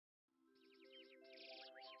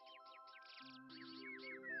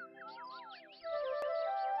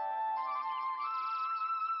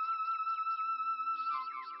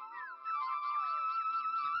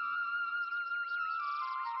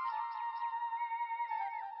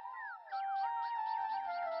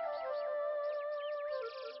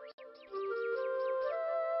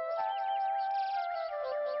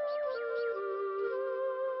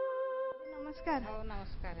नमस्कार। हो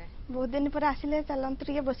नमस्कार। बहुत दिन पर आसिले चलंतु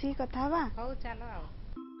टिके बसी कथा हवा। हो चलो आओ।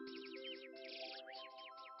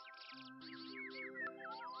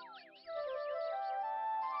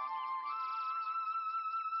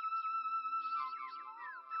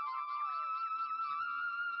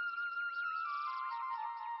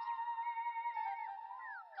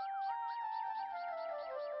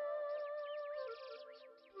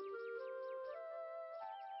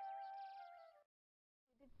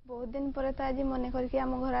 बहुत दिन पर तो आज मन करके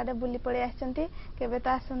आम घर आडे बुली पड़े आछंती केबे तो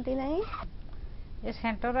आसंती नहीं ए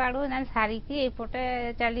सेंटर आडू ना सारी की एपटे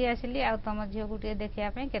चली आसिली आ तम झियो गुटे देखिया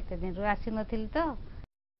पे केते दिन रु आसी नथिल तो आ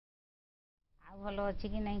भलो अछि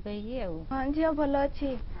कि नहीं कहि आ हां झियो भलो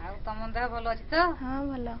अछि आ तम दा भलो अछि तो हां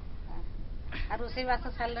भलो आ रोसई बास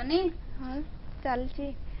सालनी हां चलची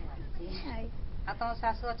आई आ तम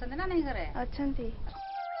सासु अछन ना नहीं घरे अछंती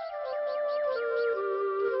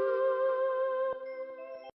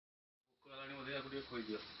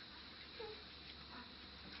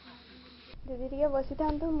दीदी टिके बसी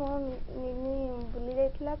थांतु मो निनी बुली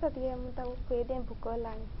जाइथिला तो टिके मु ताऊ खुई दे भूख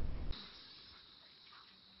लानी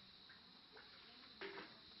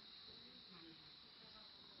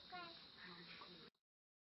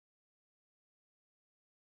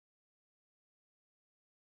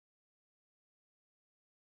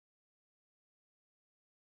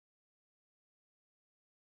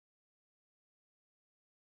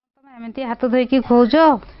तमे एमती हाथ धोई की खोजो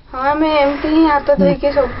हां मैं एमती ही हाथ धोई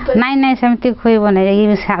के सब नहीं नहीं सेमती खोइबो नहीं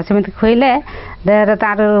ई सेमती खोइले देहरे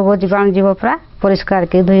तार रोग जीवाणु जीव पूरा परिष्कार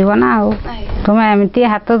के धोइबो ना हो तमे एमती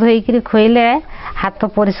हाथ धोई की खोइले हाथ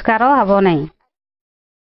परिष्कार हबो नहीं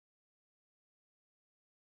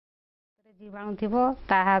जीवाणु थिबो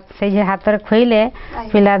ता हाथ से जे हाथ रे खोइले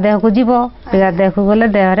पिला देह को जीवो पिला देह को गले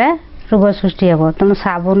देह रे रोग सृष्टि हबो तुम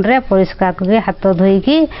साबुन रे परिष्कार के हाथ धोई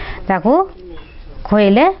की ताको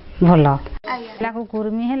खोइले भलो पिला को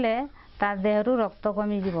कुर्मी हेले ता देहरु रक्त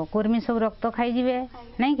कमी जीवो कुर्मी सब रक्त खाई जीवे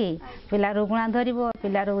नहीं कि पिला रुगुणा धरिबो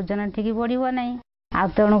पिला रो ओजन ठीक बढ़िबो नहीं आ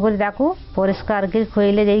तेणु करी ताकू परिष्कार के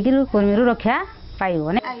खोइले जाई कि कुर्मी रु रक्षा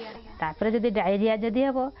पाइबो नहीं तापर जदी डायरिया जदी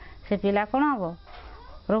हबो से पिला कोन हबो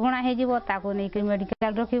रुगुणा हे जीवो ताकू नै कि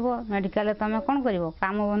मेडिकल रखिबो मेडिकल तमे कोन करिवो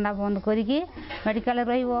काम बंदा बंद करी कि मेडिकल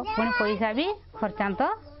रहिबो पुनी पैसा भी खर्चांत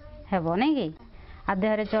हेबो नहीं कि आ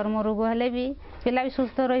देहरे चर्म रोग हेले भी पिला भी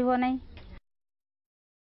सुस्थ रहिबो नहीं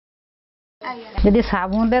यदि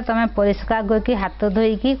साबुन रे तमे परिष्कार करके हाथ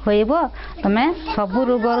धोई की खोइबो तमे सब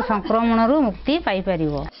रोग और संक्रमण रु मुक्ति पाई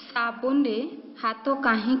परिबो साबुन रे हाथ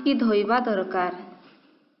काहे की धोइबा दरकार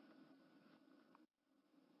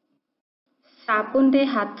साबुन रे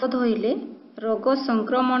हाथ धोइले रोग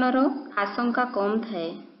संक्रमण रो आशंका कम थाए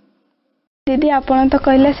दीदी आपण तो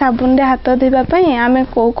कहले साबुन रे हाथ धोइबा पई आमे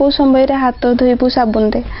को समय रे हाथ धोइबु साबुन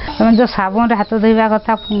रे तमे जो साबुन रे हाथ धोइबा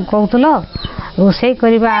कथा कहउतलो रोसई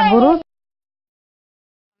करबा आगुरु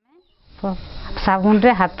साबुन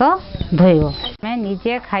रे हाथ धोइबो मैं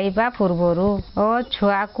निजे खाइबा पूर्वरु और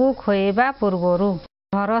छुआ को खोइबा पूर्वरु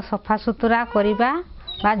घर सफा सुतरा करिबा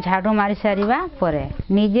बा झाड़ू मारी सारिबा परे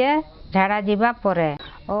निजे झाड़ा जीवा परे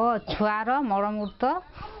और छुआर मलमूत्र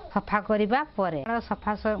सफा करिबा परे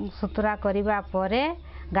सफा सुतरा करिबा परे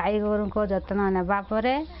गाई गोरु को जत्न नेबा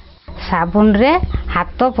परे साबुन रे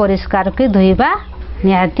हाथ परिष्कार के धोइबा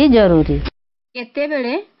निहाती जरूरी केते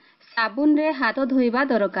बेले साबुन रे हाथ धोइबा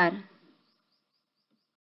दरकार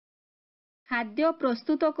खाद्य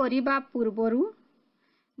प्रस्तुत करिबा पूर्वरु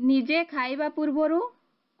निजे खाइबा पूर्वरु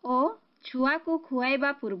और छुआ को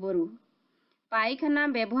खुआइबा पूर्वरु पाइखाना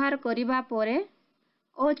व्यवहार करिबा परे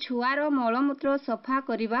और छुआर मलमूत्र सफा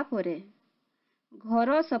करिबा परे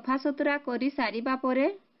घर सफा सुतरा करी सारिबा परे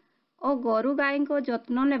और गोरु गाई को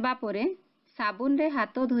जत्न नेबा परे साबुन रे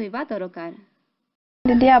हाथ धोइबा दरकार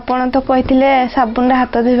दीदी आपण तो कहथिले साबुन रे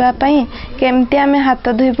हाथ धोइबा पई केमती आमे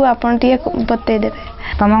हाथ धोइबु आपण टिके बतै देबे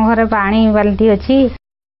तम घरे पानी बाल्टी अछि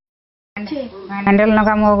हैंडल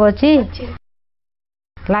नका मग अछि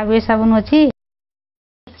लाबे साबुन अछि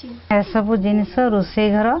ए सब जिनिस रोसई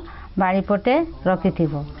घर बाड़ी पटे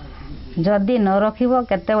रखिथिबो जदी न रखिबो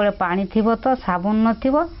केते बेले पानी थिबो तो साबुन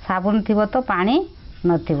नथिबो साबुन थिबो तो पानी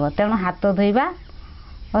नथिबो तेणु हाथ धोइबा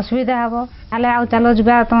असुविधा हबो आले आ चलो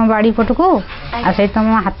जबा तम बाड़ी पटको आ से तम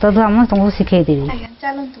हाथ धो हम तुमको सिखै देबी आज्ञा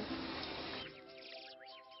चलंतु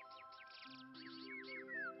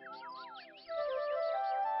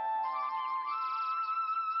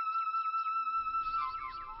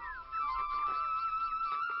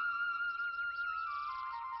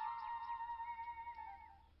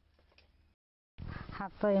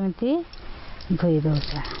हाथ एमती धोई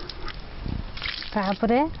दौचा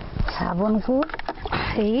तापरे साबुन को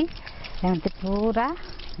एमती पूरा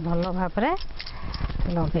भल भाव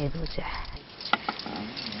लगे दौचा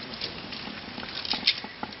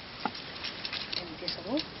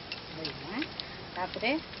ତାପରେ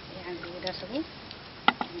ଏ ଆଙ୍ଗୁଠିଟା ସବୁ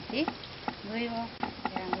ଏମିତି ଧୋଇବ।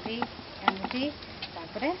 ଆଙ୍ଗୁଠି ଆଙ୍ଗୁଠି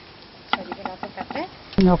ତାପରେ ସରିଗଲା ପରେ ତାପରେ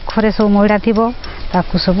ନଖରେ ସବୁ ମଇଳା ଥିବ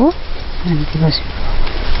ତାକୁ ସବୁ ଏମିତି ଘଷିବ।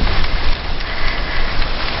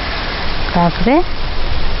 ତାପରେ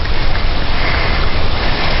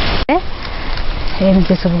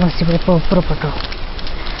ଏମିତି ସବୁ ଘଷିବ ଉପର ପଟ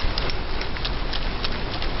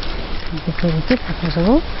ଏମିତି କରିକି ତାକୁ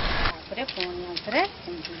ସବୁ ତାପରେ ପୁଣି ଆଉଥରେ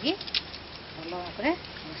ଏମିତିକି ଭଲ ଭାବରେ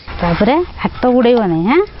ତାପରେ ହାତ ବୁଡ଼େଇବ ନାହିଁ।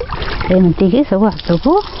 ହଁ ଏମିତିକି ସବୁ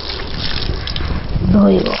ହାତକୁ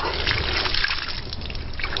ଧୋଇବ।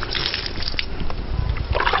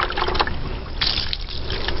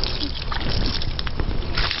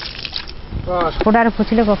 କପଡ଼ାରେ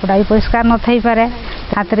ପୋଛିଲେ କପଡ଼ା ବି ପରିଷ୍କାର ନଥାଇପାରେ,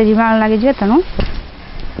 ହାତରେ ଜୀବାଣୁ ଲାଗିଯିବେ। ତେଣୁ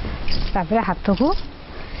ତାପରେ ହାତକୁ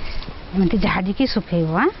ଏମିତି ଝାଡ଼ିକି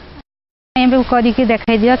ଶୁଖେଇବ। ଏବେ କରିକି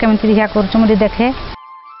ଦେଖାଇ ଦିଅ କେମିତି ଦେଖିଆ କରୁଛ, ମୁଁ ଟିକେ ଦେଖେ।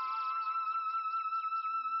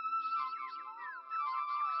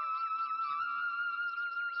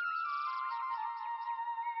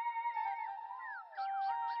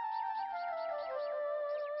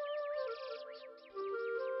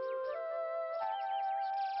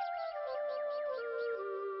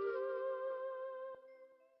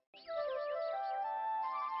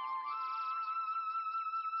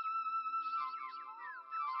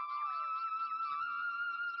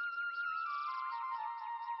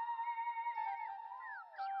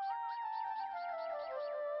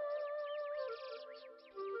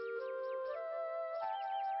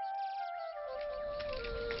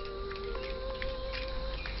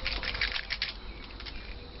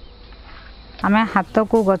 ଆମେ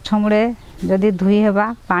ହାତକୁ ଗଛ ମୂଳେ ଯଦି ଧୋଇ ହେବା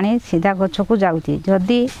ପାଣି ସିଧା ଗଛକୁ ଯାଉଛି।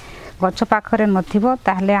 ଯଦି ଗଛ ପାଖରେ ନଥିବ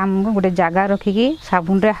ତାହେଲେ ଆମକୁ ଗୋଟେ ଜାଗା ରଖିକି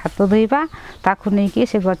ସାବୁନରେ ହାତ ଧୋଇବା, ତାକୁ ନେଇକି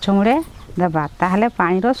ସେ ଗଛ ମୂଳେ ଦେବା। ତାହେଲେ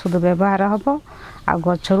ପାଣିର ସଦବ୍ୟବହାର ହେବ ଆଉ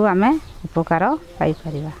ଗଛରୁ ଆମେ ଉପକାର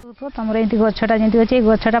ପାଇପାରିବା। ତମର ଏମିତି ଗଛଟା ଯେମିତି ଅଛି, ଏ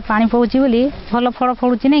ଗଛଟା ପାଣି ପଡ଼ୁଛି ବୋଲି ଭଲ ଫଳ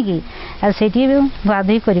ଫଳୁଛି ନାଇଁ କି? ଆଉ ସେଇଠି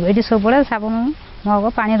ଧୁଆଧୋଇ କରିବ। ଏଠି ସବୁବେଳେ ସାବୁନ ମଗ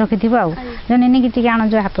ପାଣି ରଖିଥିବ। ଆଉ ନେଇକି ଟିକେ ଆଣ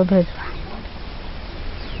ଯେ ହାତ ଧୋଇଦେବା।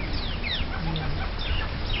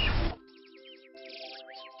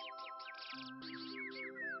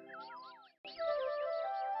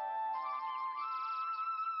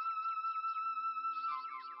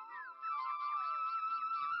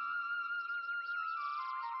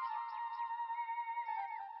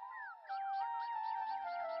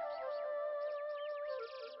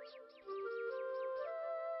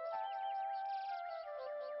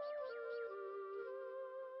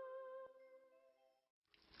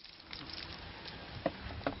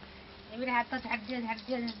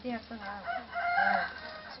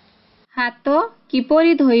 ହାତ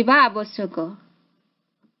କିପରି ଧୋଇବା ଆବଶ୍ୟକ?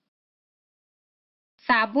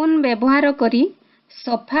 ସାବୁନ ବ୍ୟବହାର କରି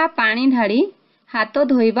ସଫା ପାଣି ଢାଳି ହାତ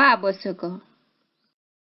ଧୋଇବା ଆବଶ୍ୟକ।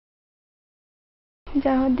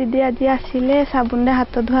 ଯାହା ହଉ ଦିଦି ଆଜି ଆସିଲେ ସାବୁନରେ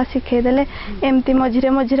ହାତ ଧୁଆ ଶିଖେଇ ଦେଲେ। ଏମିତି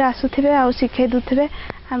ମଝିରେ ମଝିରେ ଆସୁଥିବେ ଆଉ ଶିଖେଇ ଦେଉଥିବେ।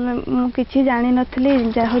 ମୁଁ କିଛି ଜାଣିନଥିଲି,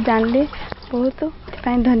 ଯାହା ହଉ ଜାଣିଲି ବହୁତ।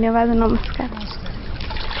 ସେଥିପାଇଁ ଧନ୍ୟବାଦ, ନମସ୍କାର।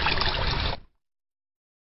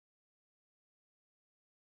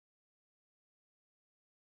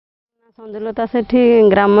 ସଞ୍ଜୁଲତା ସେଠି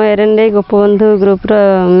ଗ୍ରାମ ଏରେଣ୍ଡେଇ ଗୋପବନ୍ଧୁ ଗ୍ରୁପର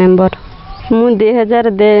ମେମ୍ବର। ମୁଁ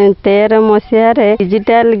 2013 ମସିହାରେ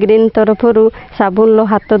ଡିଜିଟାଲ ଗ୍ରୀନ ତରଫରୁ ସାବୁନର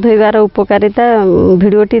ହାତ ଧୋଇବାର ଉପକାରିତା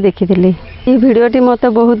ଭିଡ଼ିଓଟି ଦେଖିଥିଲି। ଏହି ଭିଡ଼ିଓଟି ମୋତେ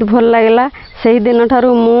ବହୁତ ଭଲ ଲାଗିଲା। ସେହି ଦିନଠାରୁ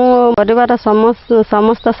ମୁଁ ପରିବାର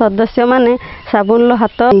ସମସ୍ତ ସଦସ୍ୟମାନେ ସାବୁନର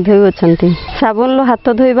ହାତ ଧୋଇଅଛନ୍ତି। ସାବୁନର ହାତ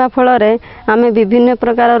ଧୋଇବା ଫଳରେ ଆମେ ବିଭିନ୍ନ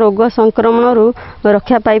ପ୍ରକାର ରୋଗ ସଂକ୍ରମଣରୁ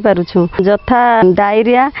ରକ୍ଷା ପାଇପାରୁଛୁ, ଯଥା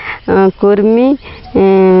ଡାଇରିଆ, କୃମି,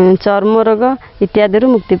 ଚର୍ମ ରୋଗ ଇତ୍ୟାଦିରୁ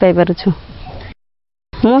ମୁକ୍ତି ପାଇପାରୁଛୁ।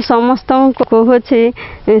 ମୁଁ ସମସ୍ତଙ୍କୁ କହୁଅଛି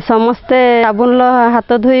ସମସ୍ତେ ସାବୁନର ହାତ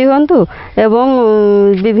ଧୋଇ ହୁଅନ୍ତୁ ଏବଂ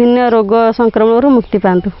ବିଭିନ୍ନ ରୋଗ ସଂକ୍ରମଣରୁ ମୁକ୍ତି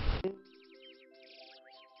ପାଆନ୍ତୁ।